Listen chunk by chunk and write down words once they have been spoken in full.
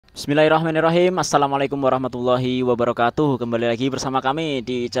Bismillahirrahmanirrahim. Assalamualaikum warahmatullahi wabarakatuh. Kembali lagi bersama kami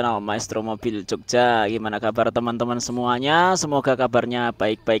di channel Maestro Mobil Jogja. Gimana kabar teman-teman semuanya? Semoga kabarnya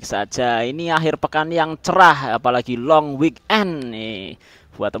baik-baik saja. Ini akhir pekan yang cerah, apalagi long weekend nih.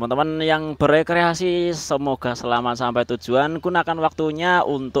 Buat teman-teman yang berekreasi, semoga selamat sampai tujuan. Gunakan waktunya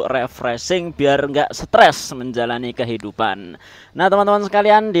untuk refreshing biar nggak stres menjalani kehidupan. Nah teman-teman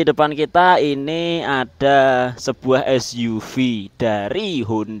sekalian, di depan kita ini ada sebuah SUV dari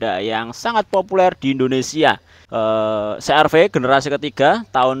Honda yang sangat populer di Indonesia. CR-V generasi ketiga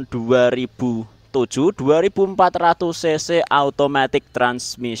tahun 2007, 2400 cc automatic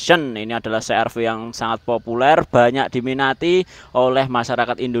transmission. Ini adalah CR-V yang sangat populer, banyak diminati oleh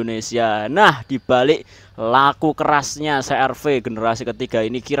masyarakat Indonesia. Nah, dibalik laku kerasnya CR-V generasi ketiga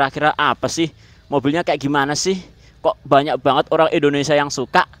ini, kira-kira apa sih? Mobilnya kayak gimana sih? Kok banyak banget orang Indonesia yang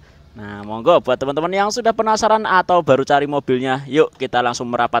suka? Nah, monggo buat teman-teman yang sudah penasaran atau baru cari mobilnya, yuk kita langsung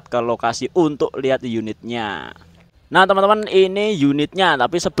merapat ke lokasi untuk lihat unitnya. Nah teman-teman, ini unitnya,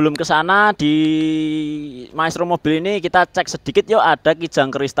 tapi sebelum ke sana di Maestro Mobil ini kita cek sedikit yuk. Ada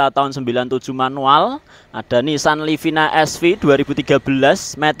Kijang Krista tahun 97 manual, ada Nissan Livina SV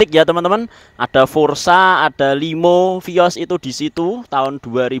 2013 Matic ya teman-teman, ada Forza, ada Limo, Vios itu di situ tahun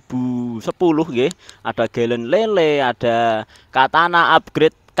 2010 ya. Ada Galen Lele, ada Katana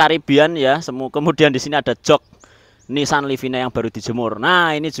upgrade Caribbean ya, kemudian di sini ada jok Nissan Livina yang baru dijemur.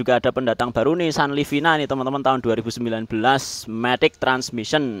 Nah, ini juga ada pendatang baru Nissan Livina nih teman-teman tahun 2019 Matic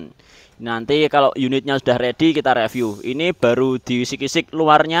Transmission. Nanti kalau unitnya sudah ready kita review. Ini baru disik-isik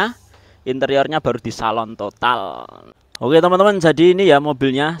luarnya, interiornya baru di salon total. Oke teman-teman, jadi ini ya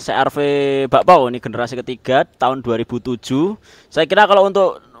mobilnya CR-V Bakpau, ini generasi ketiga tahun 2007. Saya kira kalau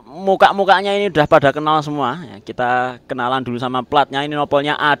untuk muka-mukanya ini udah pada kenal semua ya. Kita kenalan dulu sama platnya. Ini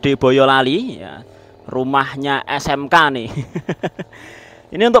nopolnya AD Boyolali ya. Rumahnya SMK nih.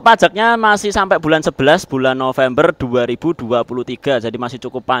 Ini untuk pajaknya masih sampai bulan 11 bulan November 2023. Jadi masih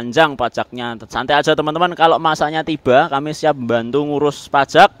cukup panjang pajaknya. Santai aja teman-teman, kalau masanya tiba kami siap bantu ngurus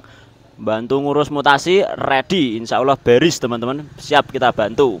pajak, bantu ngurus mutasi, ready. Insya Allah beres teman-teman, siap kita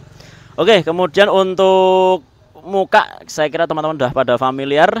bantu. Oke, kemudian untuk muka saya kira teman-teman udah pada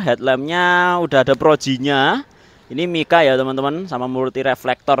familiar. Headlampnya udah ada projinya. Ini Mika ya teman-teman, sama multi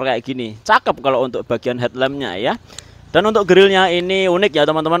reflektor kayak gini. Cakep kalau untuk bagian headlampnya ya. Dan untuk grillnya ini unik ya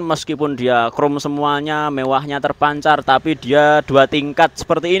teman-teman, meskipun dia chrome semuanya, mewahnya terpancar, tapi dia dua tingkat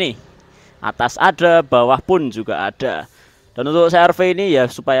seperti ini. Atas ada, bawah pun juga ada. Dan untuk CR-V ini ya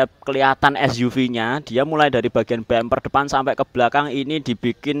supaya kelihatan SUV-nya, dia mulai dari bagian bumper depan sampai ke belakang ini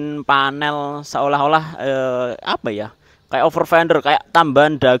dibikin panel seolah-olah apa ya? Kayak over fender, kayak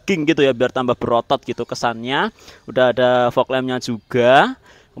tambahan daging gitu ya, biar tambah berotot gitu kesannya. Udah ada fog lampnya juga.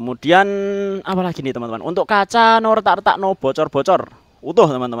 Kemudian apa lagi nih teman-teman, untuk kaca no retak-retak, no bocor-bocor, utuh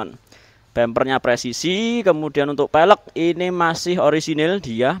teman-teman. Bumpernya presisi. Kemudian untuk pelek ini masih orisinil,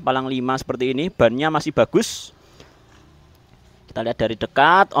 dia palang 5 seperti ini. Bannya masih bagus. Kita lihat dari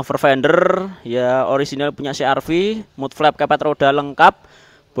dekat, over fender ya orisinil punya CR-V. Mud flap, kepet roda lengkap.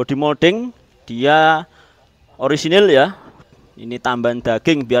 Body molding dia orisinil ya. Ini tambahan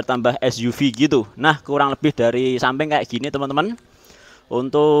daging biar tambah SUV gitu. Nah, kurang lebih dari samping kayak gini teman-teman.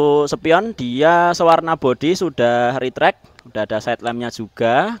 Untuk spion dia sewarna body, sudah retract, udah ada side lampnya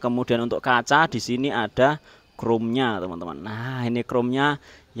juga. Kemudian untuk kaca di sini ada chrome-nya teman-teman. Nah, ini chrome-nya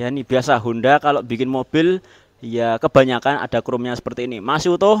ya, ini biasa Honda kalau bikin mobil ya kebanyakan ada chrome-nya seperti ini.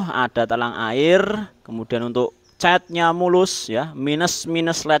 Masih utuh, ada talang air. Kemudian untuk catnya mulus ya, minus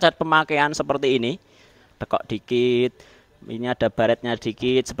lecet pemakaian seperti ini. Tekok dikit, ini ada baretnya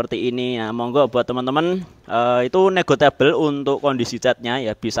dikit seperti ini. Nah, monggo buat teman-teman itu negotiable untuk kondisi catnya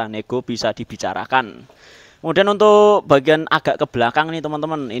ya, bisa nego, bisa dibicarakan. Kemudian untuk bagian agak ke belakang nih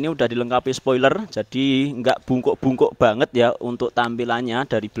teman-teman, ini udah dilengkapi spoiler, jadi nggak bungkuk-bungkuk banget ya untuk tampilannya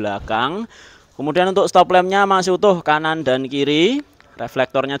dari belakang. Kemudian untuk stop lampnya masih utuh kanan dan kiri.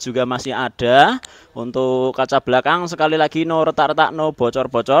 Reflektornya juga masih ada. Untuk kaca belakang sekali lagi no retak-retak, no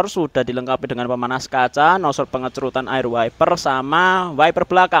bocor-bocor. Sudah dilengkapi dengan pemanas kaca, nozzle pengecerutan air wiper, sama wiper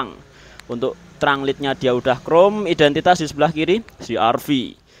belakang. Untuk trunk lidnya dia udah chrome. Identitas di sebelah kiri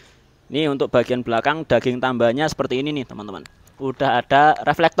CR-V. Ini untuk bagian belakang daging tambahnya seperti ini nih teman-teman. Udah ada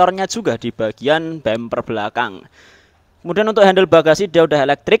reflektornya juga di bagian bumper belakang. Kemudian untuk handle bagasi dia udah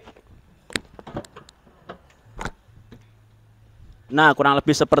elektrik. Nah, kurang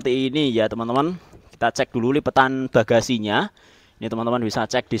lebih seperti ini ya teman-teman. Kita cek dulu lipetan bagasinya. Ini teman-teman bisa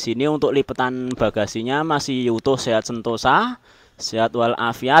cek di sini untuk lipetan bagasinya masih utuh, sehat sentosa, sehat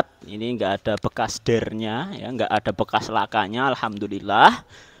walafiat. Ini enggak ada bekas dernya ya, enggak ada bekas lakanya, alhamdulillah.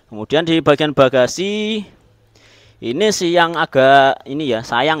 Kemudian di bagian bagasi Ini sih yang agak ini ya,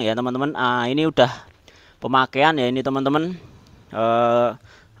 sayang ya teman-teman. Ini udah pemakaian ya ini teman-teman.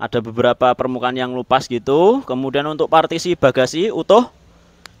 Ada beberapa permukaan yang lupas gitu. Kemudian untuk partisi bagasi utuh,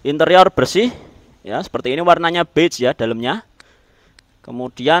 interior bersih ya, seperti ini, warnanya beige ya dalamnya.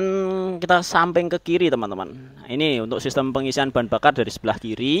 Kemudian kita samping ke kiri teman-teman. Nah, ini untuk sistem pengisian bahan bakar dari sebelah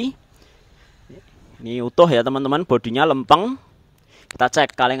kiri. Ini utuh ya teman-teman, bodinya lempeng. Kita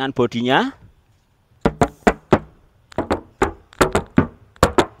cek kalengan bodinya.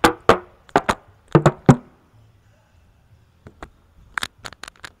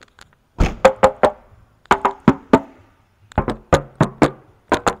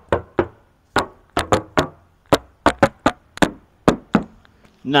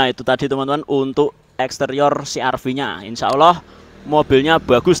 Nah itu tadi teman-teman untuk eksterior CR-V-nya. Insya Allah mobilnya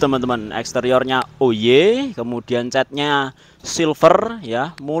bagus teman-teman. Eksteriornya OY, kemudian catnya silver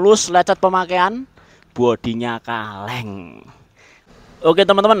ya, mulus, lecet pemakaian, bodinya kaleng. Oke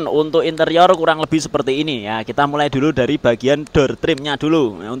teman-teman, untuk interior kurang lebih seperti ini ya. Kita mulai dulu dari bagian door trimnya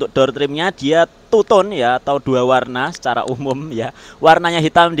dulu. Nah, untuk door trimnya dia two-tone ya, atau dua warna secara umum ya. Warnanya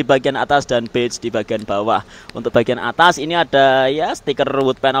hitam di bagian atas dan beige di bagian bawah. Untuk bagian atas ini ada ya stiker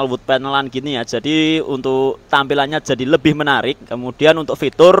wood panelan gini ya. Jadi untuk tampilannya jadi lebih menarik. Kemudian untuk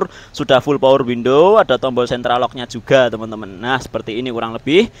fitur sudah full power window, ada tombol central lock-nya juga teman-teman. Nah seperti ini kurang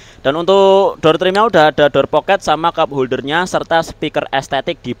lebih. Dan untuk door trimnya udah ada door pocket sama cup holdernya serta speaker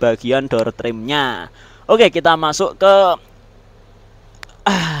estetik di bagian door trimnya. Oke, kita masuk ke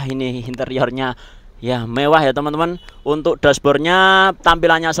ini interiornya ya, mewah ya teman-teman. Untuk dashboardnya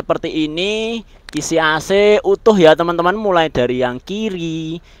tampilannya seperti ini, isi AC utuh ya teman-teman, mulai dari yang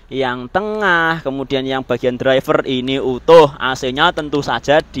kiri, yang tengah, kemudian yang bagian driver ini utuh. AC-nya tentu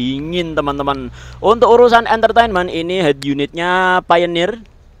saja dingin teman-teman. Untuk urusan entertainment ini head unitnya Pioneer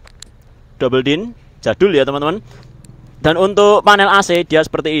double din, jadul ya teman-teman. Dan untuk panel AC dia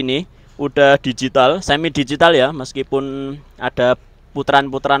seperti ini, udah digital, semi digital ya, meskipun ada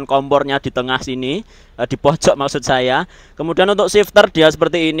putaran-putaran kompornya di tengah sini, di pojok maksud saya. Kemudian untuk shifter dia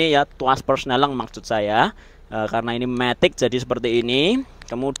seperti ini ya, tuas persneleng maksud saya, karena ini Matic jadi seperti ini.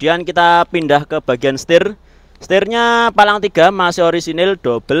 Kemudian kita pindah ke bagian setir. Setirnya palang 3 masih orisinil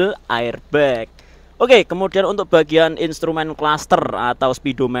double airbag. Oke, kemudian untuk bagian instrumen cluster atau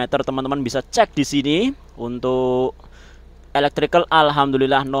speedometer teman-teman bisa cek di sini. Untuk electrical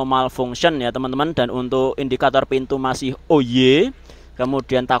alhamdulillah normal function ya teman-teman, dan untuk indikator pintu masih OY.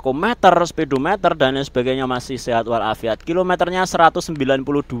 Kemudian takometer, speedometer dan lain sebagainya masih sehat walafiat. Kilometernya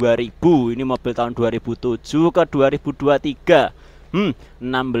 192.000. Ini mobil tahun 2007 ke 2023. 16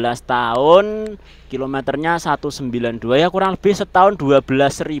 tahun, kilometernya 192 ya, kurang lebih setahun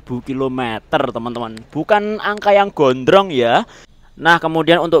 12.000 kilometer teman-teman. Bukan angka yang gondrong ya. Nah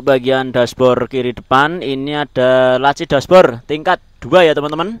kemudian untuk bagian dashboard kiri depan ini ada laci dashboard tingkat 2 ya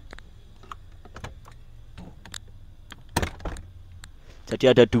teman-teman. Jadi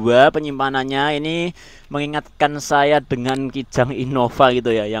ada 2 penyimpanannya. Ini mengingatkan saya dengan Kijang Innova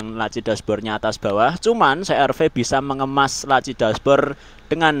gitu ya, yang laci dashboardnya atas bawah. Cuman CR-V bisa mengemas laci dashboard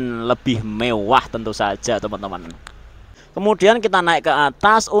dengan lebih mewah tentu saja teman-teman. Kemudian kita naik ke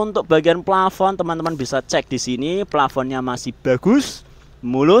atas. Untuk bagian plafon teman-teman bisa cek di sini, plafonnya masih bagus,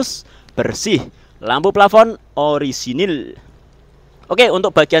 mulus, bersih. Lampu plafon orisinil. Oke,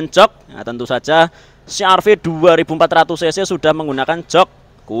 untuk bagian jok, nah tentu saja CR-V 2400 cc sudah menggunakan jok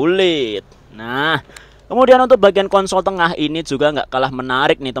kulit. Nah, kemudian untuk bagian konsol tengah ini juga nggak kalah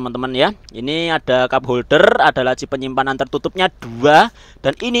menarik nih teman-teman ya. Ini ada cup holder, ada laci penyimpanan tertutupnya 2,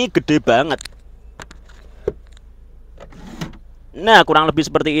 dan ini gede banget. Nah kurang lebih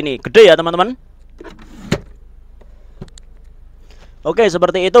seperti ini, gede ya teman-teman. Oke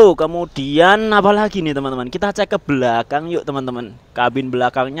seperti itu. Kemudian apalagi nih teman-teman, kita cek ke belakang yuk teman-teman. Kabin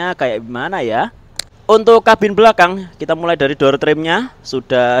belakangnya kayak gimana ya. Untuk kabin belakang kita mulai dari door trimnya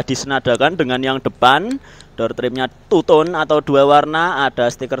sudah disenadakan dengan yang depan. Door trimnya two-tone atau 2 warna,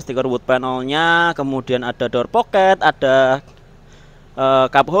 ada stiker-stiker wood panelnya, kemudian ada door pocket, ada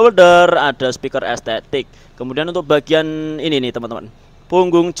cup holder, ada speaker estetik. Kemudian untuk bagian ini nih teman-teman,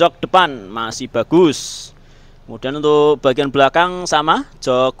 punggung jok depan masih bagus. Kemudian untuk bagian belakang sama,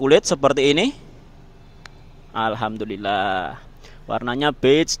 jok kulit seperti ini. Alhamdulillah, warnanya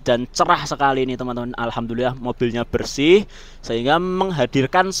beige dan cerah sekali ini teman-teman. Alhamdulillah mobilnya bersih, sehingga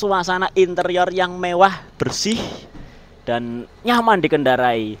menghadirkan suasana interior yang mewah, bersih, dan nyaman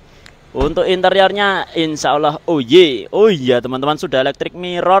dikendarai. Untuk interiornya insya Allah oh iya teman-teman, sudah electric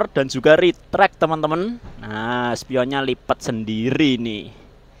mirror dan juga retract teman-teman. Nah spionnya lipat sendiri nih.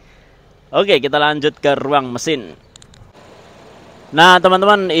 Oke kita lanjut ke ruang mesin. Nah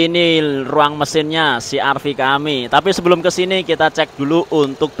teman-teman, ini ruang mesinnya CR-V kami. Tapi sebelum ke sini kita cek dulu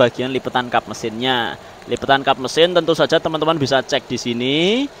untuk bagian lipatan kap mesinnya. Lipatan kap mesin tentu saja teman-teman bisa cek di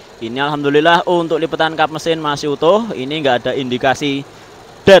sini. Ini alhamdulillah untuk lipatan kap mesin masih utuh. Ini nggak ada indikasi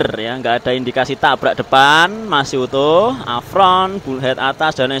der ya, nggak ada indikasi tabrak depan, masih utuh. Afron, bullhead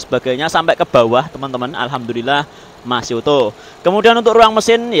atas dan lain sebagainya sampai ke bawah teman-teman. Alhamdulillah masih utuh. Kemudian untuk ruang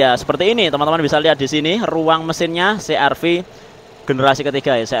mesin ya seperti ini teman-teman bisa lihat di sini ruang mesinnya CR-V generasi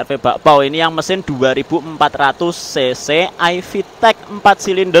ketiga ya, Crv Bakpau. Ini yang mesin 2400 cc iVTEC 4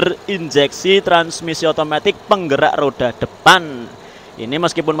 silinder injeksi transmisi otomatis penggerak roda depan. Ini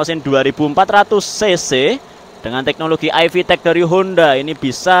meskipun mesin 2400 cc dengan teknologi iVTEC dari Honda, ini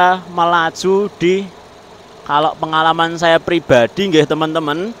bisa melaju di, kalau pengalaman saya pribadi nggih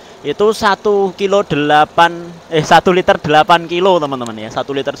teman-teman, itu 1 liter 8 kilo teman-teman ya, 1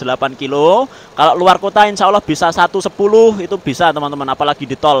 liter 8 kilo. Kalau luar kota insya Allah bisa 110 itu bisa teman-teman, apalagi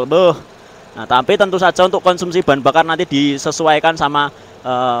di tol beuh. Nah tapi tentu saja untuk konsumsi bahan bakar nanti disesuaikan sama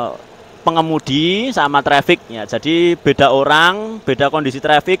pengemudi sama traffic ya, jadi beda orang beda kondisi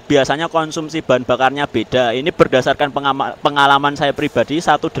traffic biasanya konsumsi bahan bakarnya beda. Ini berdasarkan pengalaman saya pribadi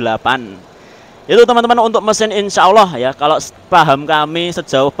 18 itu teman-teman untuk mesin insya Allah ya. Kalau paham kami,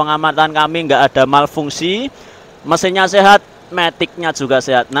 sejauh pengamatan kami nggak ada malfungsi, mesinnya sehat, Maticnya juga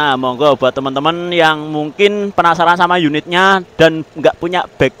sehat. Nah monggo buat teman-teman yang mungkin penasaran sama unitnya dan nggak punya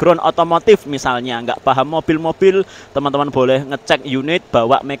background otomotif, misalnya nggak paham mobil-mobil, teman-teman boleh ngecek unit,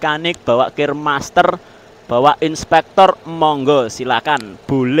 bawa mekanik, bawa gear master, bawa inspektor, monggo silakan,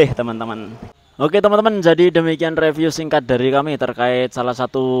 boleh teman-teman. Oke teman-teman, jadi demikian review singkat dari kami terkait salah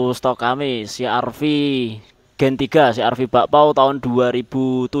satu stok kami CR-V Gen-3 CR-V Bakpau tahun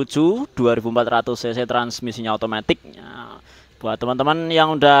 2007 2400 cc transmisinya otomatis. Buat teman-teman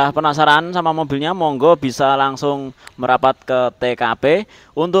yang udah penasaran sama mobilnya, monggo bisa langsung merapat ke TKP.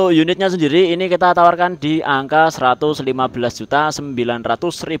 Untuk unitnya sendiri ini kita tawarkan di angka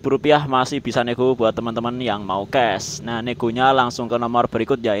Rp115.900.000, masih bisa nego buat teman-teman yang mau cash. Nah negonya langsung ke nomor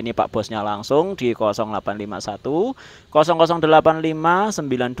berikut ya, ini Pak Bosnya langsung di 0851 0085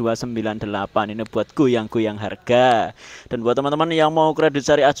 9298. Ini buat goyang-goyang harga. Dan buat teman-teman yang mau kredit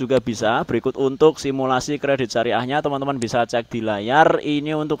syariah juga bisa. Berikut untuk simulasi kredit syariahnya teman-teman bisa cek di layar.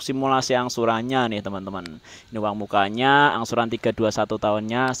 Ini untuk simulasi angsurannya nih teman-teman. Ini uang mukanya, angsuran 321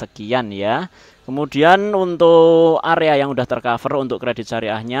 tahunnya sekian ya. Kemudian untuk area yang udah tercover untuk kredit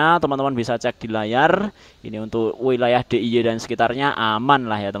syariahnya teman-teman bisa cek di layar. Ini untuk wilayah DIY dan sekitarnya aman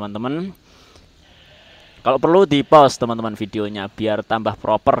lah ya teman-teman. Kalau perlu di pause teman-teman videonya biar tambah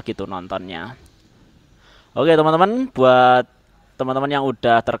proper gitu nontonnya. Oke teman-teman, buat teman-teman yang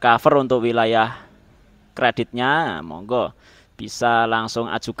udah tercover untuk wilayah kreditnya, monggo bisa langsung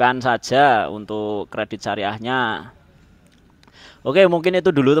ajukan saja untuk kredit syariahnya. Oke, mungkin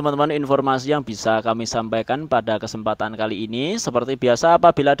itu dulu teman-teman informasi yang bisa kami sampaikan pada kesempatan kali ini. Seperti biasa,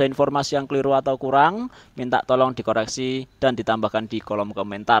 apabila ada informasi yang keliru atau kurang, minta tolong dikoreksi dan ditambahkan di kolom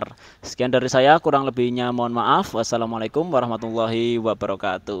komentar. Sekian dari saya, kurang lebihnya mohon maaf. Wassalamualaikum warahmatullahi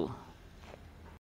wabarakatuh.